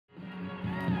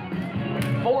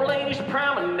Four ladies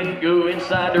promenade, go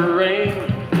inside the ring.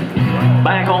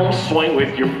 Back home, swing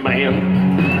with your man.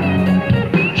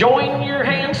 Join your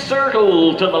hand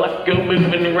circle to the left, go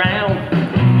moving around.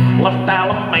 Left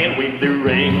out, man, with the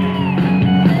ring.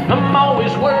 I'm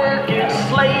always working,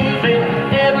 slaving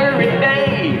every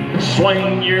day.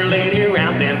 Swing your lady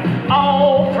around and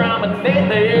all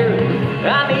promenade there.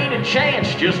 I need a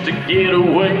chance just to get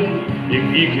away.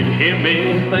 If you could hear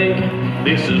me think,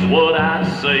 this is what I'd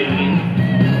say.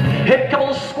 Head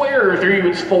couple square through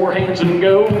its four hands and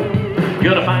go.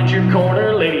 Gonna find your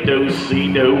corner, lady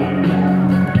do-si-do.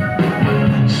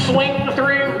 Swing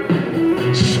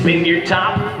through, spin your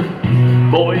top.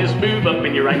 Boys move up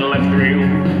and your right and left through.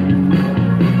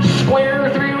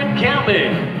 Square through and count me,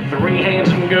 three hands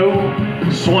and go.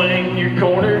 Swing your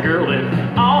corner, girl, and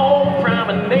all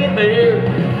promenade there.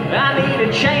 I need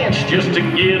a chance just to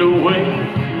get away.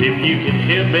 If you can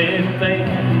hear me think,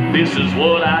 this is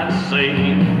what I'd say.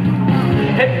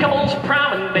 Head couples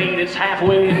promenade, it's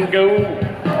halfway and go.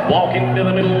 Walk into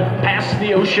the middle, past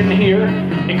the ocean here.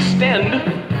 Extend,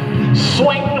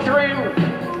 swing through.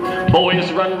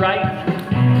 Boys run right,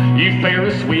 you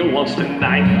Ferris wheel once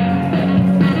tonight.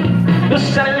 The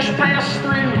centers pass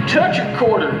through, touch your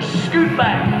quarters, scoot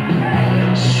back.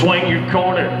 Swing your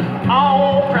corner,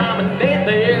 all promenade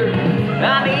there.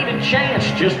 I need a chance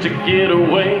just to get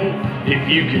away. If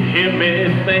you can hear me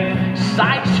think,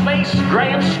 side space,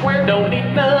 grand square, don't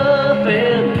need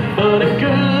nothing but a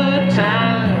good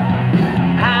time.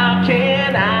 How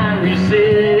can I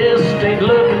resist? Ain't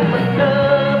looking for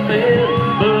nothing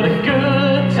but a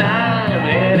good time.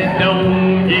 And it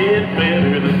don't get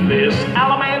better than this.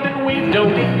 Allemande and weave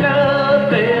don't need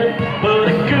nothing but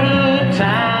a good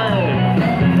time.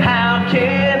 How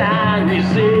can I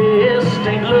resist?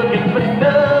 Ain't looking for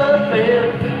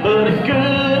nothing but a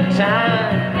good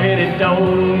time. And it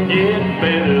don't get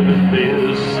better than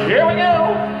this. Here we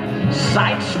go.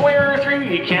 Sight square through,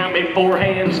 you count me, four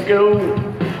hands go.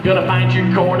 Gonna find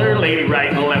your corner, lady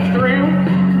right and left through.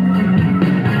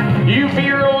 You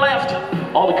veer left,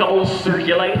 all the couples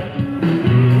circulate.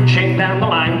 Chain down the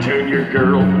line, turn your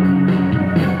girl.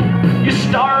 You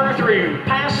star through,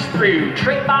 pass through,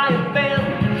 trade by and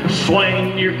then.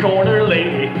 Swing your corner,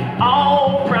 lady,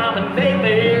 all promenade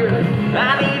there.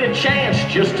 I need a chance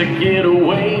just to get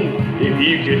away. If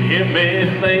you could hear me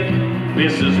think,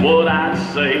 this is what I'd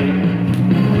say.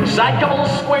 Side couple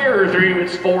square through,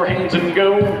 it's four hands and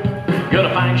go.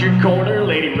 Gonna find your corner,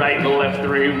 lady right and left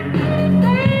through.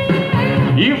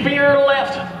 You veer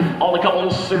left, all the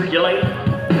couples circulate.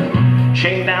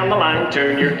 Chain down the line,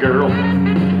 turn your girl.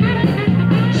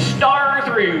 Star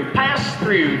through, pass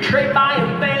through, trade by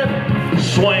and then.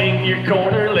 Swing your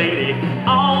corner, lady,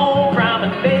 all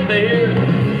promenade there.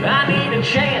 I need a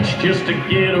chance just to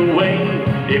get away.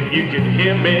 If you can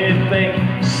hear me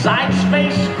think, side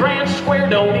space, grand square,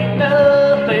 don't need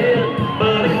nothing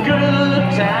but a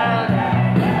good time.